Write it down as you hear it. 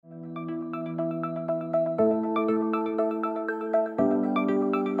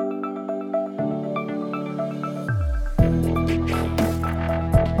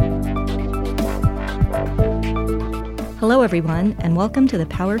Hello, everyone, and welcome to the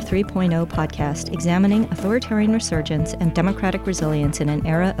Power 3.0 podcast examining authoritarian resurgence and democratic resilience in an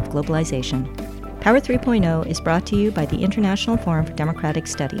era of globalization. Power 3.0 is brought to you by the International Forum for Democratic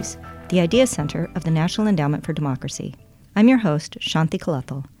Studies, the Idea Center of the National Endowment for Democracy. I'm your host, Shanti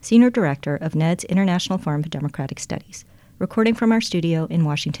Kalathal, Senior Director of NED's International Forum for Democratic Studies, recording from our studio in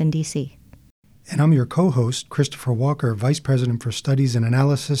Washington, D.C. And I'm your co-host, Christopher Walker, Vice President for Studies and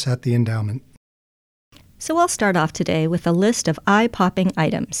Analysis at the Endowment. So I'll start off today with a list of eye-popping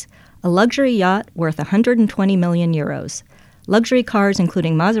items. A luxury yacht worth 120 million euros. Luxury cars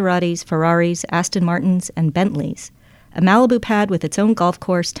including Maseratis, Ferraris, Aston Martins, and Bentleys. A Malibu pad with its own golf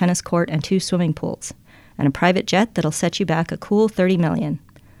course, tennis court, and 2 swimming pools. And a private jet that'll set you back a cool 30 million.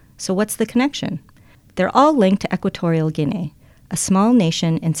 So what's the connection? They're all linked to Equatorial Guinea, a small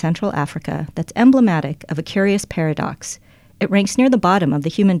nation in Central Africa that's emblematic of a curious paradox. It ranks near the bottom of the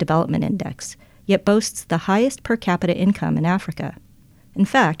Human Development Index, yet boasts the highest per capita income in Africa. In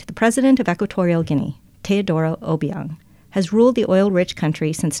fact, the president of Equatorial Guinea, Teodoro Obiang, has ruled the oil-rich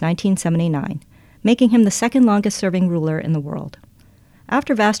country since 1979, making him the second longest-serving ruler in the world.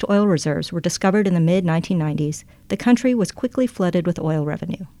 After vast oil reserves were discovered in the mid-1990s, the country was quickly flooded with oil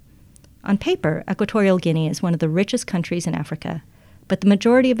revenue. On paper, Equatorial Guinea is one of the richest countries in Africa, but the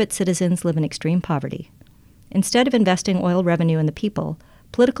majority of its citizens live in extreme poverty. Instead of investing oil revenue in the people,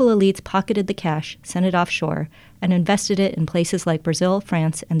 political elites pocketed the cash, sent it offshore, and invested it in places like Brazil,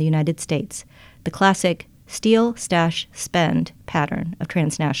 France, and the United States, the classic steal, stash, spend pattern of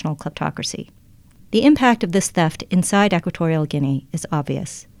transnational kleptocracy. The impact of this theft inside Equatorial Guinea is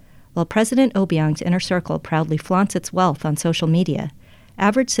obvious. While President Obiang's inner circle proudly flaunts its wealth on social media,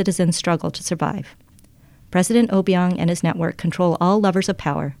 average citizens struggle to survive. President Obiang and his network control all levers of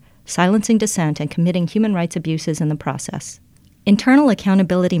power, silencing dissent and committing human rights abuses in the process. Internal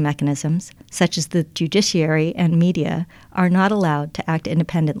accountability mechanisms, such as the judiciary and media, are not allowed to act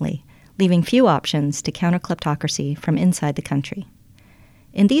independently, leaving few options to counter kleptocracy from inside the country.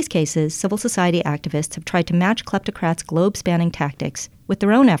 In these cases, civil society activists have tried to match kleptocrats' globe-spanning tactics with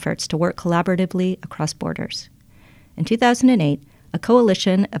their own efforts to work collaboratively across borders. In 2008, a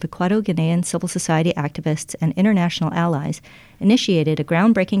coalition of Ecuador-Guinean civil society activists and international allies initiated a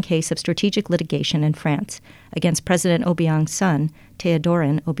groundbreaking case of strategic litigation in France against President Obiang's son,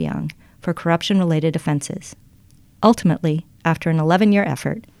 Théodorin Obiang, for corruption-related offenses. Ultimately, after an 11-year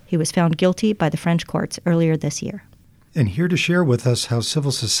effort, he was found guilty by the French courts earlier this year. And here to share with us how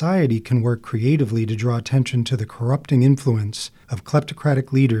civil society can work creatively to draw attention to the corrupting influence of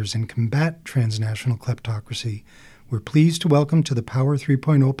kleptocratic leaders and combat transnational kleptocracy, we're pleased to welcome to the Power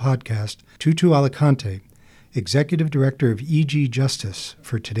 3.0 podcast Tutu Alicante, Executive Director of EG Justice,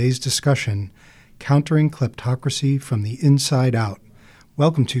 for today's discussion, Countering Kleptocracy from the Inside Out.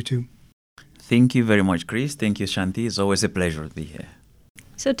 Welcome, Tutu. Thank you very much, Chris. Thank you, Shanti. It's always a pleasure to be here.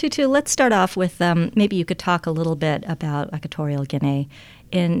 So, Tutu, let's start off with maybe you could talk a little bit about Equatorial Guinea.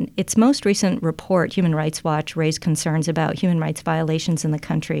 In its most recent report, Human Rights Watch raised concerns about human rights violations in the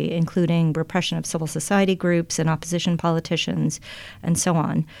country, including repression of civil society groups and opposition politicians, and so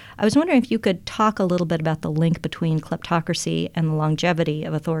on. I was wondering if you could talk a little bit about the link between kleptocracy and the longevity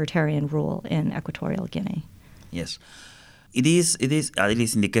of authoritarian rule in Equatorial Guinea. Yes. It is, at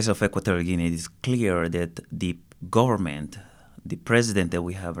least in the case of Equatorial Guinea, it is clear that the government, the president that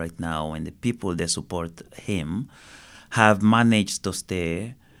we have right now, and the people that support him have managed to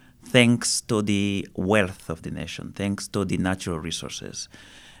stay thanks to the wealth of the nation, thanks to the natural resources,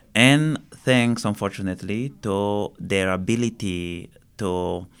 and thanks, unfortunately, to their ability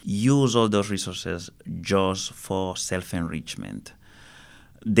to use all those resources just for self-enrichment.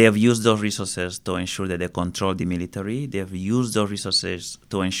 They have used those resources to ensure that they control the military. They have used those resources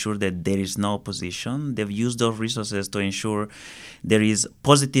to ensure that there is no opposition. They've used those resources to ensure there is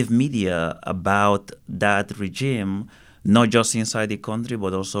positive media about that regime, not just inside the country,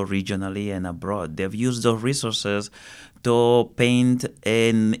 but also regionally and abroad. They've used those resources to paint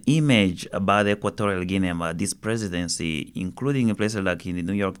an image about Equatorial Guinea, about this presidency, including in places like in the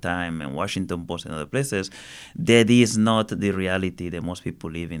New York Times and Washington Post and other places, that is not the reality that most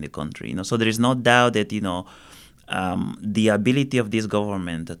people live in the country. So there is no doubt that, the ability of this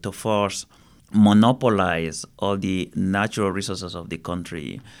government to force monopolize all the natural resources of the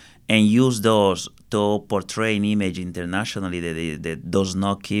country and use those to portray an image internationally that does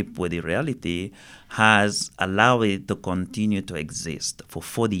not keep with the reality has allowed it to continue to exist for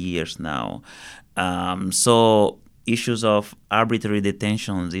 40 years now. So issues of arbitrary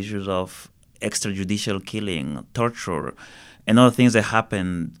detentions, issues of extrajudicial killing, torture, and other things that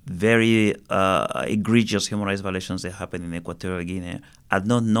happen, very egregious human rights violations that happen in Equatorial Guinea are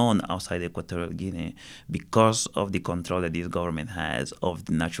not known outside Equatorial Guinea because of the control that this government has of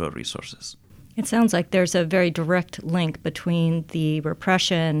the natural resources. It sounds like there's a very direct link between the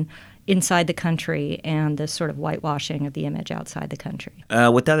repression inside the country and the sort of whitewashing of the image outside the country.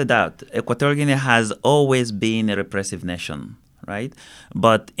 Without a doubt, Equatorial Guinea has always been a repressive nation, right?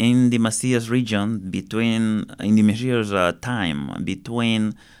 But in the Macias region, in the Macias time,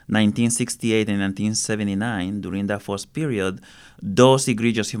 between 1968 and 1979, during that first period, those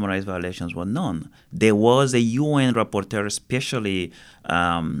egregious human rights violations were known. There was a UN rapporteur especially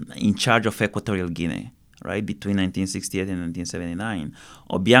in charge of Equatorial Guinea, right, between 1968 and 1979.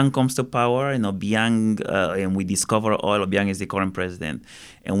 Obiang comes to power, and and we discover oil. Obiang is the current president.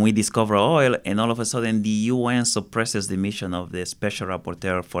 And we discover oil, and all of a sudden the UN suppresses the mission of the special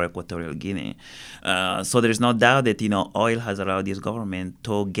rapporteur for Equatorial Guinea. So there is no doubt that, oil has allowed this government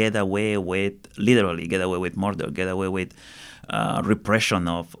to get away with murder, get away with repression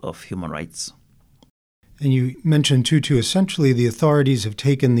of human rights. And you mentioned, too, essentially the authorities have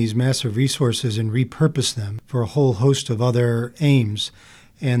taken these massive resources and repurposed them for a whole host of other aims.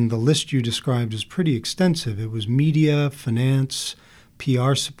 And the list you described is pretty extensive. It was media, finance,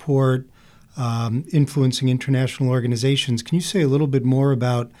 PR support, influencing international organizations. Can you say a little bit more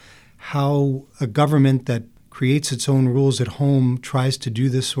about how a government that creates its own rules at home tries to do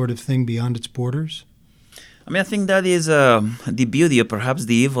this sort of thing beyond its borders? I think that is the beauty or perhaps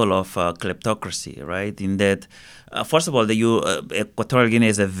the evil of kleptocracy, right? In that, first of all, Equatorial Guinea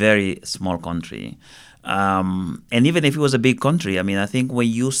is a very small country. And even if it was a big country, I think when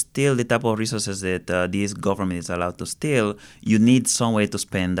you steal the type of resources that this government is allowed to steal, you need some way to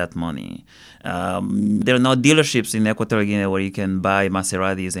spend that money. There are no dealerships in Equatorial Guinea where you can buy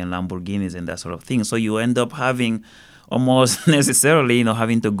Maseratis and Lamborghinis and that sort of thing. So you end up having almost necessarily,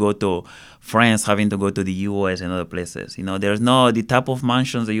 having to go to France, having to go to the US and other places. There's no, the type of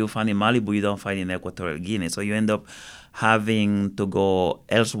mansions that you find in Malibu, you don't find in Equatorial Guinea. So you end up having to go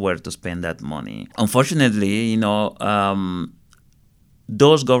elsewhere to spend that money. Unfortunately,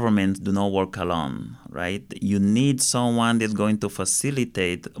 those governments do not work alone, right? You need someone that's going to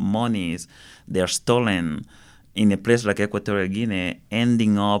facilitate monies that are stolen in a place like Equatorial Guinea,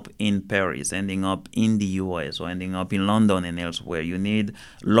 ending up in Paris, ending up in the US, or ending up in London and elsewhere. You need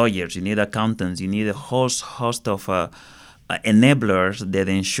lawyers, you need accountants, you need a whole host of enablers that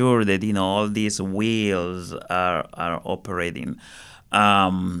ensure that all these wheels are operating.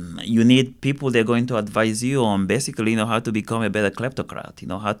 You need people that are going to advise you on basically how to become a better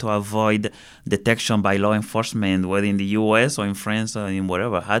kleptocrat, how to avoid detection by law enforcement, whether in the US or in France or in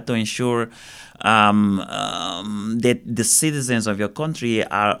wherever, how to ensure that the citizens of your country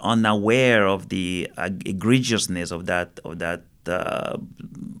are unaware of the egregiousness of that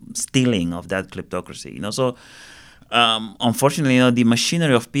stealing, of that kleptocracy. So unfortunately, the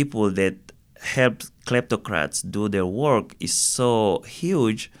machinery of people that help kleptocrats do their work is so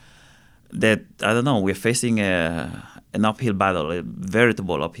huge that, we're facing an uphill battle, a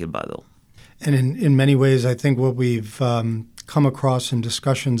veritable uphill battle. And in many ways, I think what we've come across in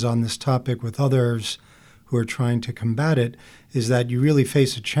discussions on this topic with others who are trying to combat it is that you really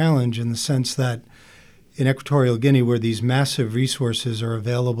face a challenge in the sense that in Equatorial Guinea, where these massive resources are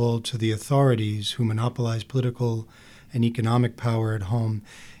available to the authorities who monopolize political and economic power at home,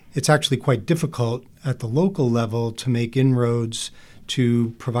 it's actually quite difficult at the local level to make inroads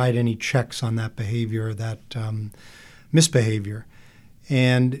to provide any checks on that behavior, that misbehavior.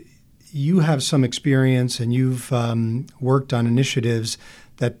 And you have some experience, and you've worked on initiatives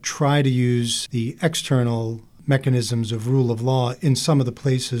that try to use the external mechanisms of rule of law in some of the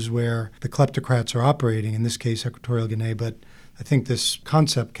places where the kleptocrats are operating, in this case Equatorial Guinea, but I think this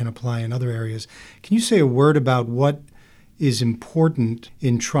concept can apply in other areas. Can you say a word about what is important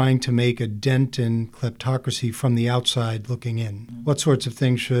in trying to make a dent in kleptocracy from the outside looking in? What sorts of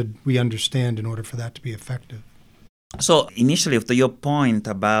things should we understand in order for that to be effective? So initially, to your point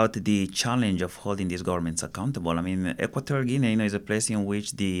about the challenge of holding these governments accountable, Equatorial Guinea, is a place in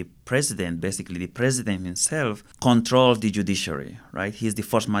which the president himself controls the judiciary, right? He's the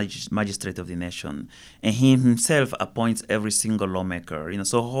first magistrate of the nation, and he himself appoints every single lawmaker.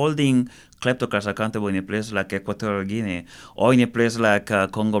 So holding kleptocrats accountable in a place like Equatorial Guinea, or in a place like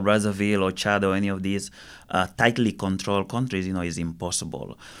Congo Brazzaville or Chad or any of these tightly controlled countries, is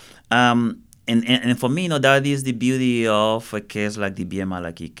impossible. And for me, that is the beauty of a case like the BM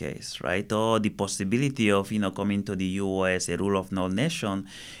Malaki case, right? Or the possibility of, coming to the U.S., a rule of law nation,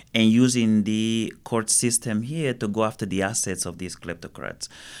 and using the court system here to go after the assets of these kleptocrats.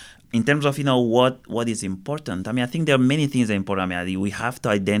 In terms of, what is important, I think there are many things that are important. We have to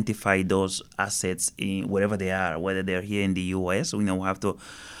identify those assets in wherever they are, whether they're here in the U.S., we have to.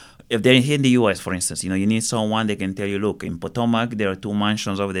 If they're here in the U.S., for instance, you need someone that can tell you, look, in Potomac, there are 2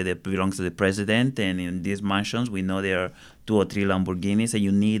 mansions over there that belong to the president, and in these mansions, we know there are 2 or 3 Lamborghinis, and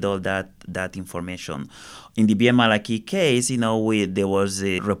you need all that information. In the BM Malaki case, there was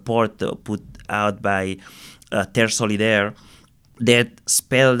a report put out by Terre Solidaire that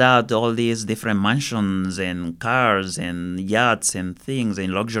spelled out all these different mansions and cars and yachts and things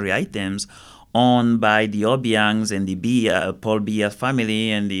and luxury items owned by the Obiangs and the Paul Biya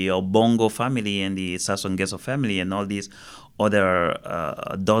family and the Obongo family and the Sassou Nguesso family and all these other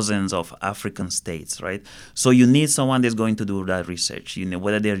dozens of African states, right? So you need someone that's going to do that research,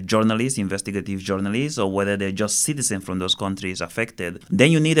 whether they're journalists, investigative journalists, or whether they're just citizens from those countries affected. Then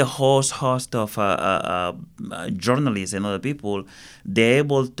you need a host of journalists and other people. They're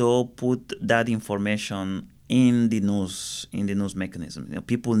able to put that information in the news mechanism.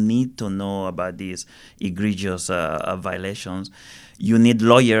 People need to know about these egregious violations. You need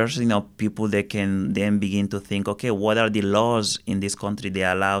lawyers, people that can then begin to think, okay, what are the laws in this country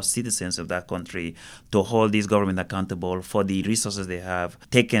that allow citizens of that country to hold this government accountable for the resources they have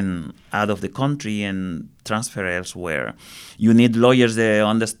taken out of the country and transfer elsewhere. You need lawyers that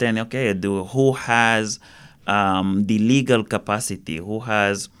understand, okay, who has the legal capacity, who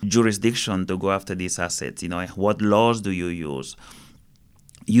has jurisdiction to go after these assets, what laws do you use?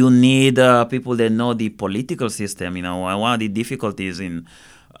 You need people that know the political system. One of the difficulties in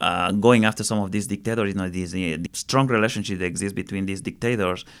going after some of these dictators, the strong relationship that exists between these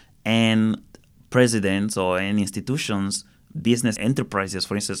dictators and presidents or any institutions, business enterprises,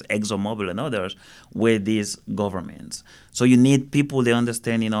 for instance, ExxonMobil and others, with these governments. So you need people that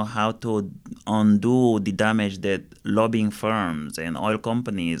understand, how to undo the damage that lobbying firms and oil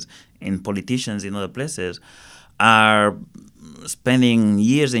companies and politicians in other places are spending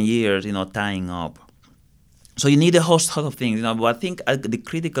years and years, tying up. So you need a host of things, But I think the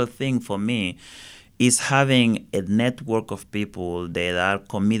critical thing for me is having a network of people that are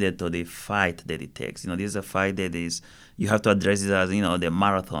committed to the fight that it takes. This is a fight that is, you have to address it as, the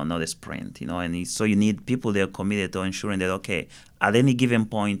marathon, not the sprint, and so you need people that are committed to ensuring that, okay, at any given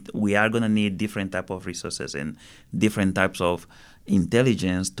point, we are going to need different type of resources and different types of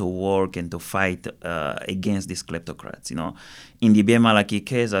intelligence to work and to fight against these kleptocrats. In the BM Malaki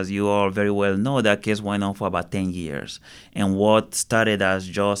case, as you all very well know, that case went on for about 10 years. And what started as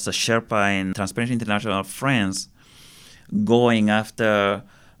just a Sherpa and Transparency International friends going after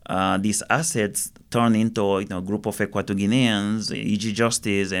these assets turned into a group of Equatorial Guineans, EG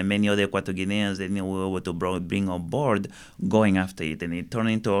Justice, and many other Equatorial Guineans that we were able to bring on board going after it. And it turned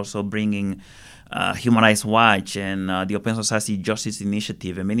into also bringing Human Rights Watch and the Open Society Justice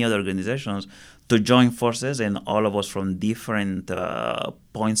Initiative and many other organizations to join forces, and all of us from different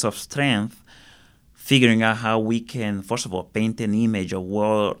points of strength, figuring out how we can, first of all, paint an image of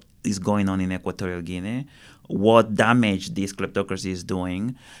what is going on in Equatorial Guinea, what damage this kleptocracy is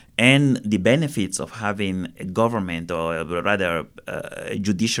doing, and the benefits of having a government, or rather a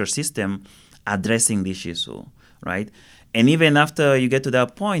judicial system addressing this issue, right? And even after you get to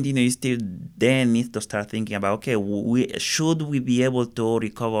that point, you still then need to start thinking about, okay, should we be able to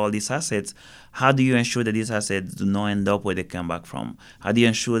recover all these assets? How do you ensure that these assets do not end up where they come back from? How do you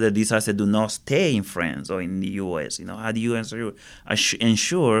ensure that these assets do not stay in France or in the U.S.? How do you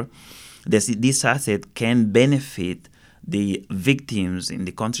ensure that this asset can benefit the victims in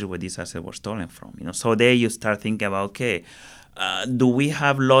the country where these assets were stolen from? So there you start thinking about, okay, do we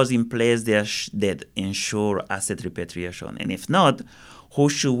have laws in place that ensure asset repatriation? And if not, who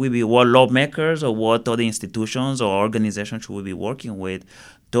should we be? What lawmakers or what other institutions or organizations should we be working with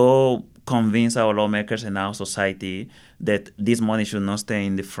to convince our lawmakers and our society that this money should not stay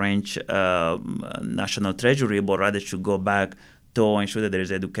in the French national treasury, but rather should go back to ensure that there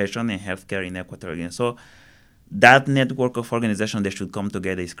is education and healthcare in Equatorial Guinea? So that network of organizations that should come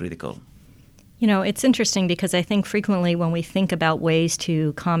together is critical. It's interesting because I think frequently when we think about ways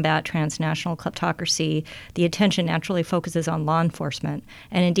to combat transnational kleptocracy, the attention naturally focuses on law enforcement.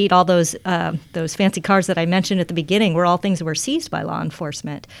 And indeed, all those fancy cars that I mentioned at the beginning were all things that were seized by law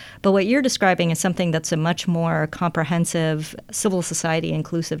enforcement. But what you're describing is something that's a much more comprehensive, civil society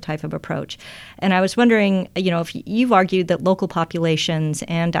inclusive type of approach. And I was wondering, if you've argued that local populations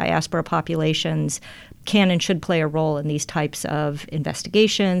and diaspora populations can and should play a role in these types of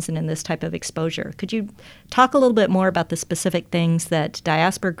investigations and in this type of exposure. Could you talk a little bit more about the specific things that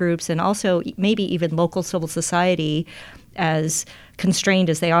diaspora groups and also maybe even local civil society, as constrained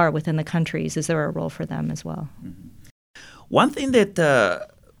as they are within the countries, is there a role for them as well? One thing that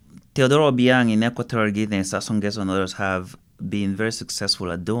Teodoro Obiang in Equatorial Guinea, Sassou Nguesso and others have been very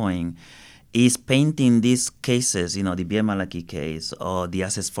successful at doing is painting these cases, the Bié Malaki case or the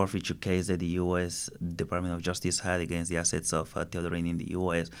assets forfeiture case that the U.S. Department of Justice had against the assets of Teodorin in the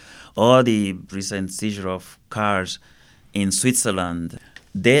U.S., or the recent seizure of cars in Switzerland.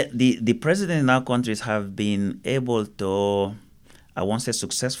 The president in our countries have been able to, I won't say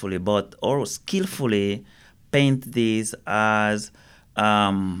successfully, but or skillfully paint these as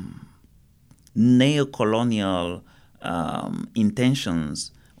neo-colonial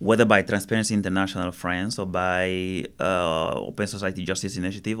intentions, whether by Transparency International France or by Open Society Justice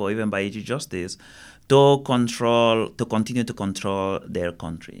Initiative or even by AG Justice, to continue to control their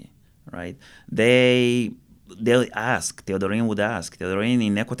country, right? They'll ask, Teodorin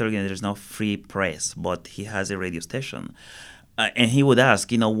in Equatorial Guinea, there's no free press, but he has a radio station. And he would ask,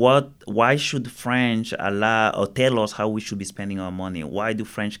 why should French allow or tell us how we should be spending our money? Why do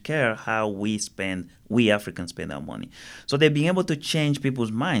French care how we Africans spend our money? So they've been able to change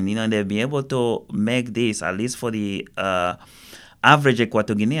people's mind, and they've been able to make this, at least for the average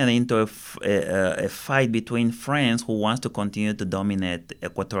Equatorial into a fight between France, who wants to continue to dominate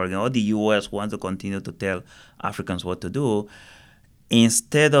Equatorial, or the U.S. who wants to continue to tell Africans what to do,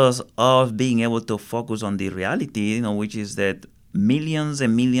 instead of being able to focus on the reality, which is that millions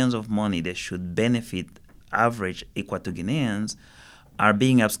and millions of money that should benefit average Equatorians are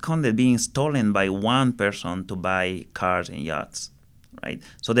being absconded, being stolen by one person to buy cars and yachts, right?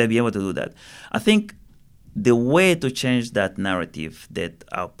 So they'll be able to do that. I think the way to change that narrative that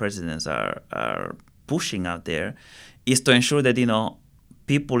our presidents are pushing out there is to ensure that,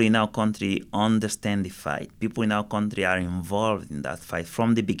 people in our country understand the fight. People in our country are involved in that fight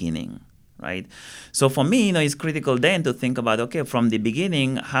from the beginning, right? So for me, it's critical then to think about, okay, from the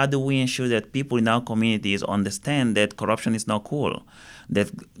beginning, how do we ensure that people in our communities understand that corruption is not cool, that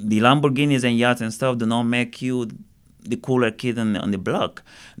the Lamborghinis and yachts and stuff do not make you the cooler kid on the block,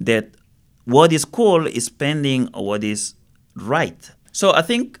 that what is cool is spending what is right. So I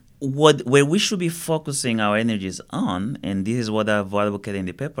think where we should be focusing our energies on, and this is what I've advocated in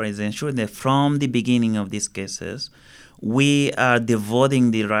the paper, is ensuring that from the beginning of these cases, we are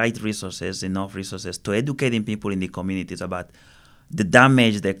devoting the right resources, enough resources, to educating people in the communities about the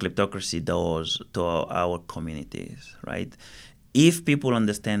damage that kleptocracy does to our communities, right? If people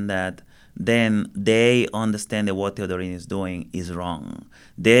understand that, then they understand that what Teodorin is doing is wrong.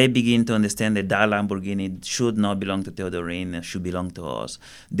 They begin to understand that Lamborghini should not belong to Teodorin, it should belong to us.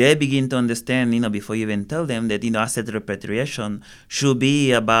 They begin to understand, before you even tell them that, asset repatriation should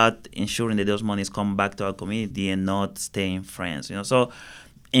be about ensuring that those monies come back to our community and not stay in France. So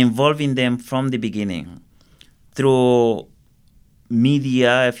involving them from the beginning through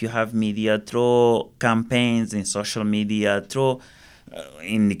media, if you have media, through campaigns in social media, through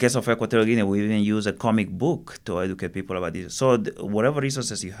in the case of Equatorial Guinea, we even use a comic book to educate people about this. So whatever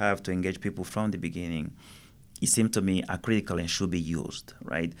resources you have to engage people from the beginning, it seems to me are critical and should be used,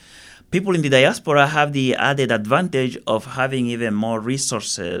 right? People in the diaspora have the added advantage of having even more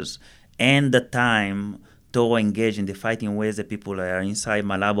resources and the time to engage in the fight in ways that people are inside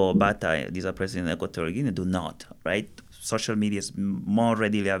Malabo or Bata, these are present in Equatorial Guinea, do not, right? Social media is more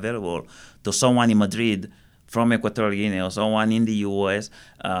readily available to someone in Madrid from Equatorial Guinea, or someone in the U.S.,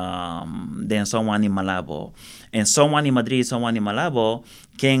 than someone in Malabo. And someone in Madrid, someone in Malabo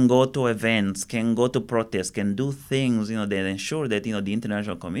can go to events, can go to protests, can do things, that ensure that, the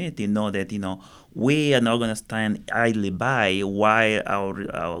international community know that, we are not going to stand idly by while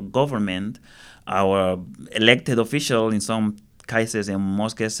our government, our elected officials, in some cases, in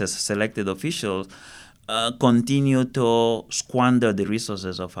most cases, selected officials, continue to squander the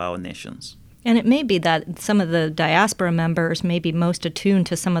resources of our nations. And it may be that some of the diaspora members may be most attuned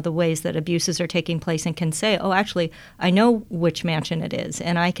to some of the ways that abuses are taking place and can say, oh, actually, I know which mansion it is,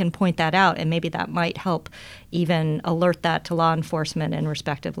 and I can point that out, and maybe that might help even alert that to law enforcement in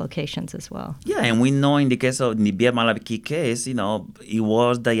respective locations as well. Yeah, and we know in the case of the Bié Malaki case, it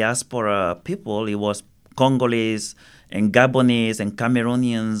was diaspora people, it was Congolese and Gabonese and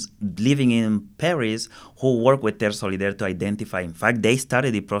Cameroonians living in Paris who work with Terre Solidaire to identify. In fact, they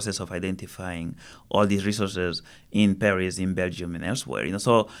started the process of identifying all these resources in Paris, in Belgium, and elsewhere.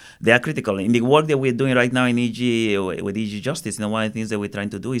 So they are critical. In the work that we're doing right now in EG with EG Justice, one of the things that we're trying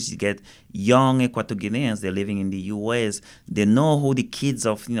to do is to get young Equatorial Guineans, they're living in the U.S., they know who the kids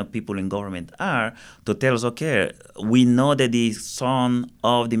of people in government are, to tell us, okay, we know that the son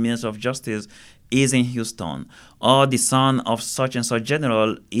of the Minister of Justice is in Houston, or the son of such and such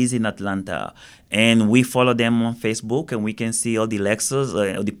general is in Atlanta. And we follow them on Facebook, and we can see all the Lexus,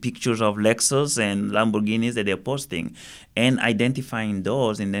 the pictures of Lexus and Lamborghinis that they're posting, and identifying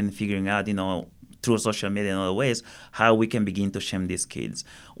those, and then figuring out, through social media and other ways, how we can begin to shame these kids.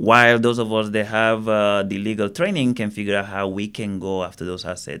 While those of us that have the legal training can figure out how we can go after those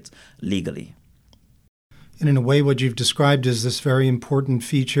assets legally. And in a way, what you've described is this very important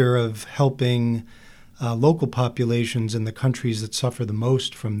feature of helping local populations in the countries that suffer the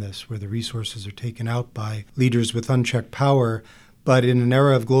most from this, where the resources are taken out by leaders with unchecked power. But in an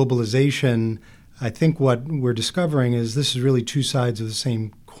era of globalization, I think what we're discovering is this is really two sides of the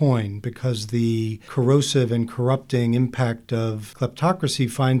same coin, because the corrosive and corrupting impact of kleptocracy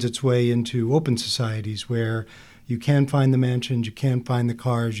finds its way into open societies where you can find the mansions, you can find the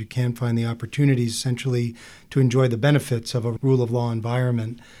cars, you can find the opportunities essentially to enjoy the benefits of a rule of law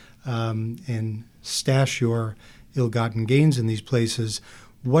environment and stash your ill-gotten gains in these places.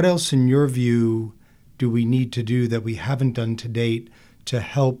 What else, in your view, do we need to do that we haven't done to date to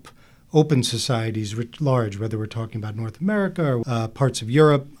help open societies writ large, whether we're talking about North America or parts of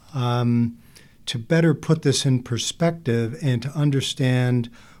Europe, to better put this in perspective and to understand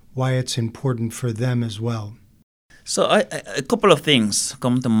why it's important for them as well? So a couple of things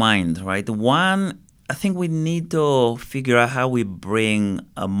come to mind, right? One, I think we need to figure out how we bring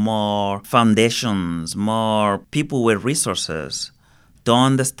more foundations, more people with resources to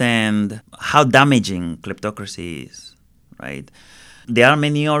understand how damaging kleptocracy is, right? There are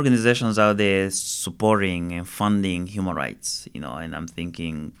many organizations out there supporting and funding human rights, and I'm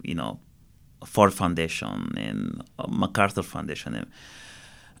thinking, Ford Foundation and MacArthur Foundation. And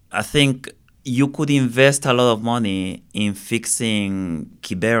I think you could invest a lot of money in fixing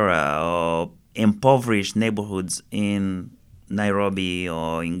Kibera or impoverished neighborhoods in Nairobi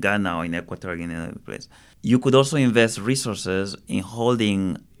or in Ghana or in Equatorial Guinea, another place. You could also invest resources in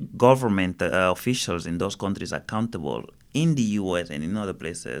holding government officials in those countries accountable in the U.S. and in other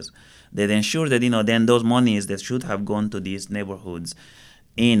places that ensure that, then those monies that should have gone to these neighborhoods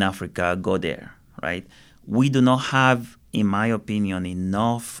in Africa go there, right? We do not have, in my opinion,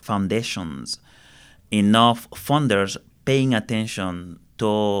 enough foundations, enough funders paying attention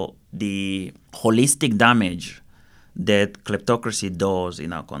to the holistic damage that kleptocracy does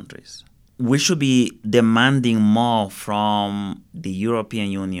in our countries. We should be demanding more from the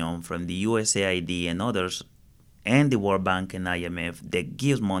European Union, from the USAID and others, and the World Bank and IMF that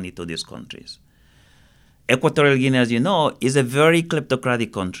gives money to these countries. Equatorial Guinea, as you know, is a very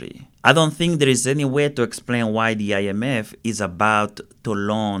kleptocratic country. I don't think there is any way to explain why the IMF is about to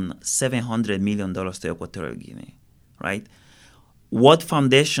loan $700 million to Equatorial Guinea, right? What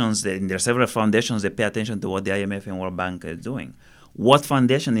foundations, there are several foundations that pay attention to what the IMF and World Bank are doing. What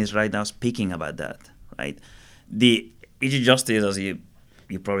foundation is right now speaking about that, right? The EG Justice, as you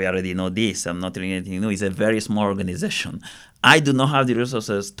probably already know this, I'm not telling anything new, is a very small organization. I do not have the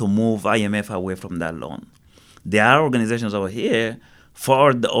resources to move IMF away from that loan. There are organizations over here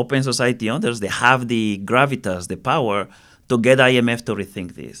for the open society owners, they have the gravitas, the power to get IMF to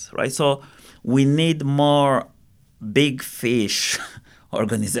rethink this, right? So we need more big fish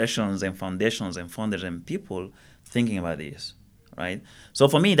organizations and foundations and funders and people thinking about this, right? So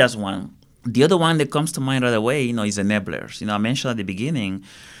for me, that's one. The other one that comes to mind right away, is enablers. I mentioned at the beginning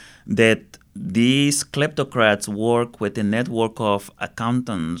that these kleptocrats work with a network of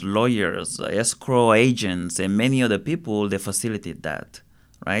accountants, lawyers, escrow agents, and many other people that facilitate that,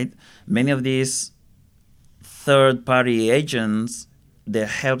 right? Many of these third-party agents that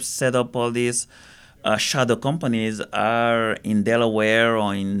help set up all these shadow companies are in Delaware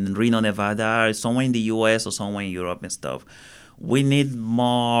or in Reno, Nevada, or somewhere in the U.S. or somewhere in Europe and stuff. We need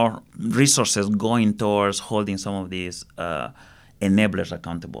more resources going towards holding some of these enablers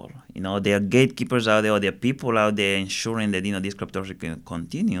accountable. There are gatekeepers out there, or there are people out there ensuring that, this kleptocracy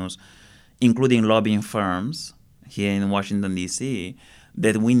continues, including lobbying firms here in Washington, D.C.,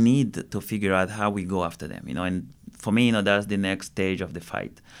 that we need to figure out how we go after them, and for me, that's the next stage of the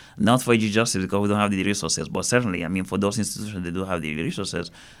fight. Not for EG Justice because we don't have the resources, but certainly, for those institutions that do have the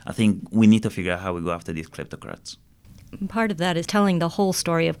resources, I think we need to figure out how we go after these kleptocrats. Part of that is telling the whole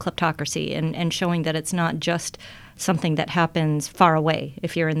story of kleptocracy and showing that it's not just something that happens far away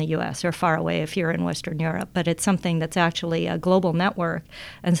if you're in the U.S. or far away if you're in Western Europe, but it's something that's actually a global network.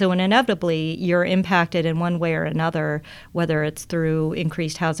 And so inevitably, you're impacted in one way or another, whether it's through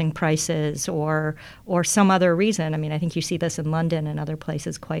increased housing prices or some other reason. I mean, I think you see this in London and other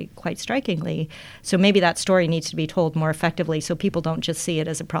places quite strikingly. So maybe that story needs to be told more effectively so people don't just see it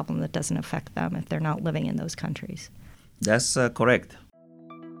as a problem that doesn't affect them if they're not living in those countries. That's correct.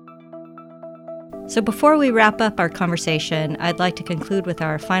 So before we wrap up our conversation, I'd like to conclude with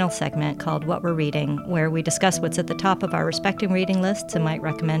our final segment called What We're Reading, where we discuss what's at the top of our respective reading lists and might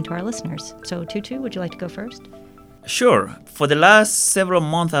recommend to our listeners. So Tutu, would you like to go first? Sure. For the last several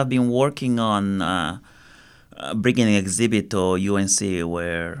months, I've been working on bringing an exhibit to UNC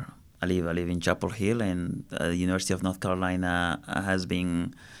where I live in Chapel Hill, and the University of North Carolina has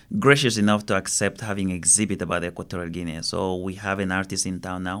been gracious enough to accept having an exhibit about Equatorial Guinea. So we have an artist in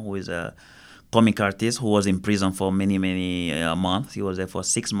town now who is a comic artist who was in prison for many months. He was there for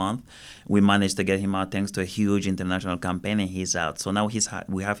 6 months. We managed to get him out thanks to a huge international campaign, and he's out. So now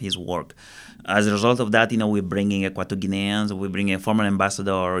we have his work. As a result of that, we're bringing Equatorial Guineans. We bring a former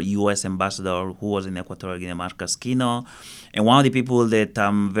ambassador, U.S. ambassador who was in Equatorial Guinea, Marcus Kino. And one of the people that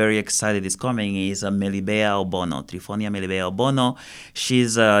I'm very excited is coming is Melibea Obono, Trifonia Melibea Obono.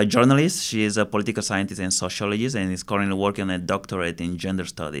 She's a journalist. She is a political scientist and sociologist, and is currently working on a doctorate in gender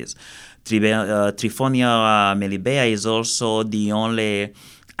studies. Trifonia Melibea is also the only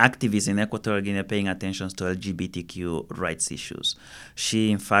activist in Equatorial Guinea paying attention to LGBTQ rights issues.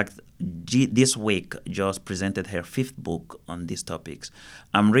 She, in fact, this week just presented her 5th book on these topics.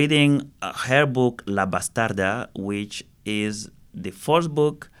 I'm reading her book, La Bastarda, which is the 4th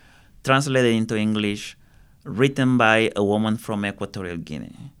book translated into English, written by a woman from Equatorial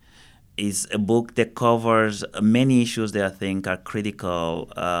Guinea. It's a book that covers many issues that I think are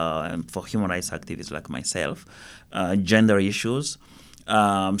critical for human rights activists like myself. Gender issues.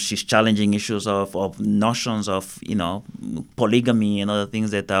 She's challenging issues of notions of, polygamy and other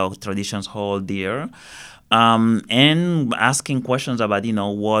things that our traditions hold dear. And asking questions about,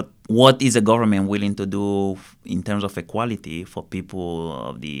 what is the government willing to do in terms of equality for people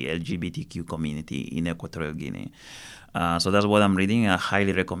of the LGBTQ community in Equatorial Guinea. So that's what I'm reading. I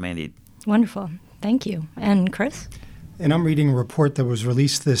highly recommend it. Wonderful. Thank you. And Chris? And I'm reading a report that was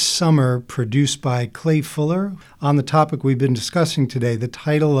released this summer, produced by Clay Fuller, on the topic we've been discussing today. The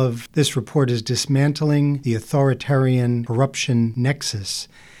title of this report is Dismantling the Authoritarian Corruption Nexus.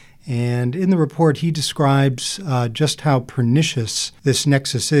 And in the report, he describes just how pernicious this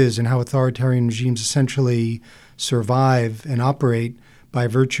nexus is and how authoritarian regimes essentially survive and operate by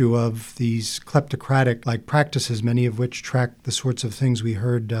virtue of these kleptocratic-like practices, many of which track the sorts of things we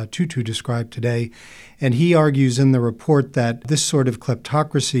heard Tutu describe today. And he argues in the report that this sort of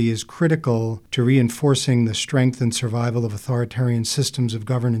kleptocracy is critical to reinforcing the strength and survival of authoritarian systems of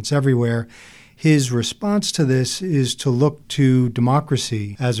governance everywhere. His response to this is to look to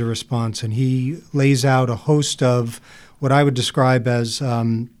democracy as a response, and he lays out a host of what I would describe as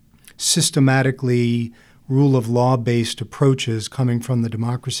systematically rule of law-based approaches coming from the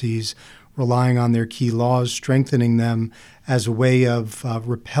democracies, relying on their key laws, strengthening them as a way of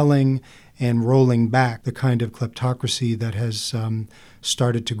repelling and rolling back the kind of kleptocracy that has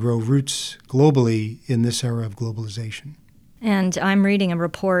started to grow roots globally in this era of globalization. And I'm reading a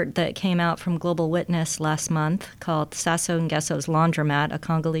report that came out from Global Witness last month called Sassou Nguesso's Laundromat, a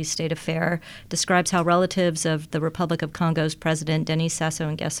Congolese state affair. Describes how relatives of the Republic of Congo's president, Denis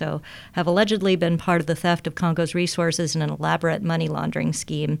Sassou Nguesso, have allegedly been part of the theft of Congo's resources in an elaborate money laundering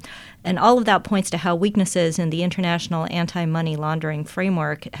scheme. And all of that points to how weaknesses in the international anti-money laundering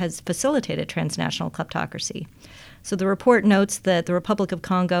framework has facilitated transnational kleptocracy. So the report notes that the Republic of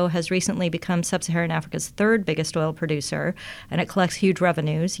Congo has recently become sub-Saharan Africa's 3rd biggest oil producer, and it collects huge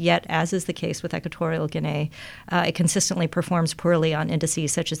revenues, yet, as is the case with Equatorial Guinea, it consistently performs poorly on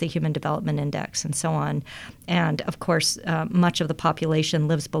indices such as the Human Development Index and so on. And, of course, much of the population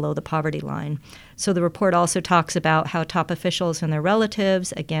lives below the poverty line. So the report also talks about how top officials and their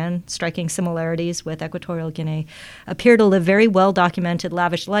relatives, again, striking similarities with Equatorial Guinea, appear to live very well-documented,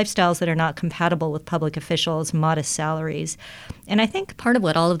 lavish lifestyles that are not compatible with public officials' modest salaries. And I think part of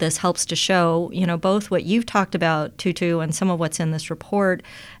what all of this helps to show, both what you've talked about, Tutu, and some of what's in this report,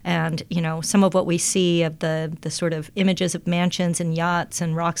 and, some of what we see of the sort of images of mansions and yachts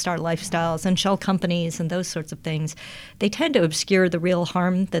and rock star lifestyles and shell companies and those sorts of things, they tend to obscure the real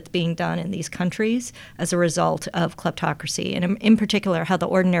harm that's being done in these countries as a result of kleptocracy. And in particular, how the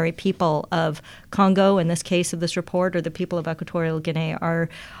ordinary people of Congo, in this case of this report, or the people of Equatorial Guinea, are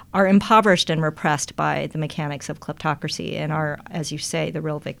are impoverished and repressed by the mechanics of kleptocracy and are, as you say, the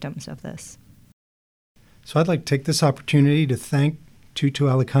real victims of this. So I'd like to take this opportunity to thank Tutu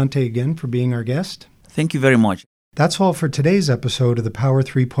Alicante again for being our guest. Thank you very much. That's all for today's episode of the Power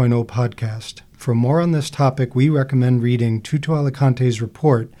 3.0 podcast. For more on this topic, we recommend reading Tutu Alicante's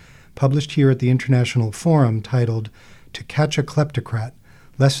report published here at the International Forum titled To Catch a Kleptocrat,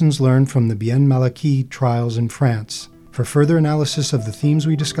 Lessons Learned from the Bien Malaki Trials in France. For further analysis of the themes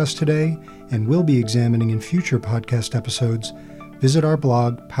we discussed today and will be examining in future podcast episodes, visit our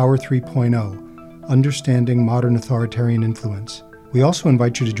blog, Power 3.0, Understanding Modern Authoritarian Influence. We also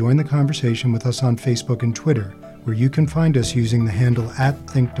invite you to join the conversation with us on Facebook and Twitter, where you can find us using the handle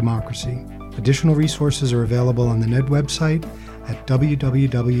 @ThinkDemocracy. Additional resources are available on the NED website at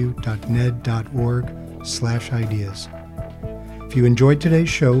www.ned.org/ideas. If you enjoyed today's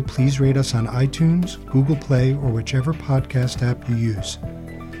show, please rate us on iTunes, Google Play, or whichever podcast app you use.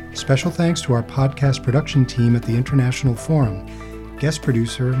 Special thanks to our podcast production team at the International Forum, guest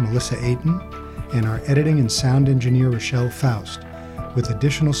producer Melissa Ayton, and our editing and sound engineer Rochelle Faust, with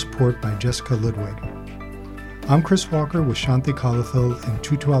additional support by Jessica Ludwig. I'm Chris Walker with Shanti Kalathil and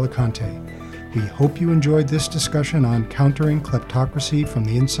Tutu Alicante. We hope you enjoyed this discussion on countering kleptocracy from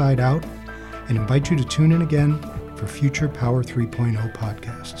the inside out and invite you to tune in again for future Power 3.0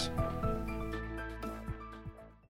 podcasts.